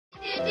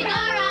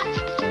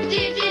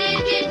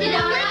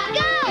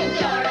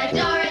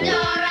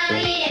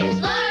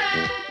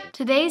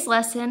Today's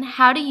lesson,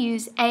 how to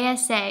use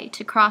ASA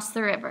to cross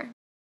the river.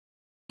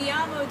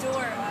 I'm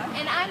Dora.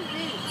 And I'm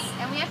Boots,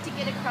 and we have to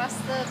get across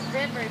the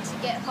river to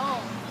get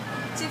home.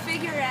 To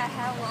figure out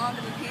how long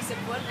of a piece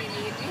of wood we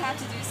need, we have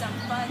to do some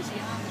fun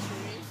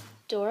geometry.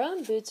 Dora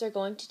and Boots are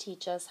going to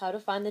teach us how to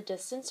find the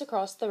distance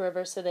across the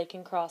river so they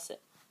can cross it.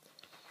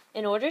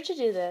 In order to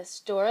do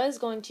this, Dora is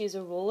going to use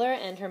a ruler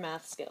and her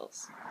math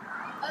skills.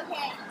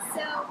 Okay,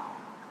 so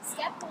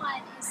step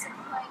 1 is to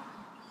put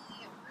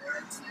the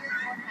ruler to your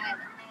forehead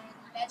and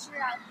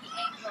measure out the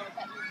angle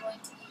that you're going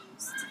to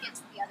use to get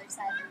to the other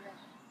side of the river.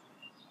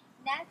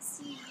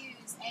 Next, you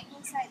use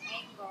angle side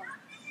angle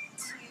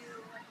to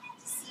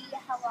see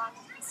how long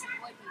a piece of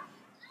wood you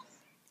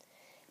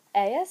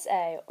need.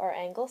 ASA, or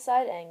angle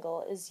side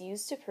angle, is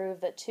used to prove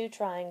that two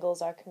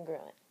triangles are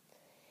congruent.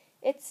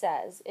 It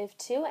says if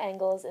two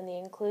angles in the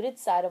included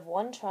side of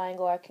one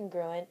triangle are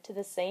congruent to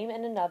the same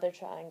in another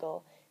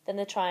triangle, then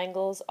the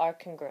triangles are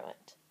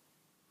congruent.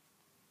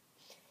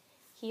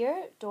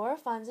 Here, Dora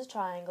finds a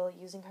triangle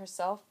using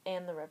herself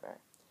and the river.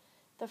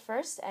 The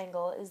first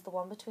angle is the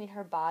one between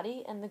her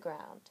body and the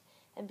ground,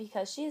 and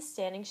because she is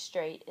standing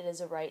straight, it is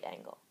a right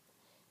angle.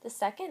 The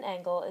second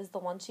angle is the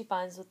one she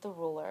finds with the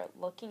ruler,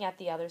 looking at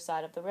the other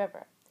side of the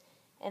river,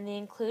 and the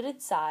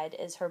included side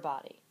is her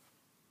body.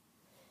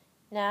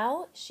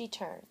 Now she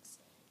turns,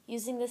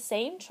 using the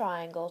same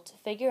triangle to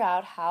figure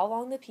out how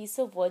long the piece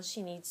of wood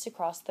she needs to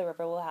cross the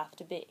river will have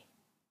to be.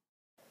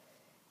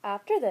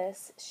 After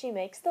this, she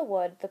makes the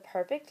wood the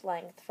perfect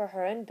length for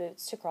her and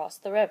Boots to cross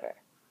the river.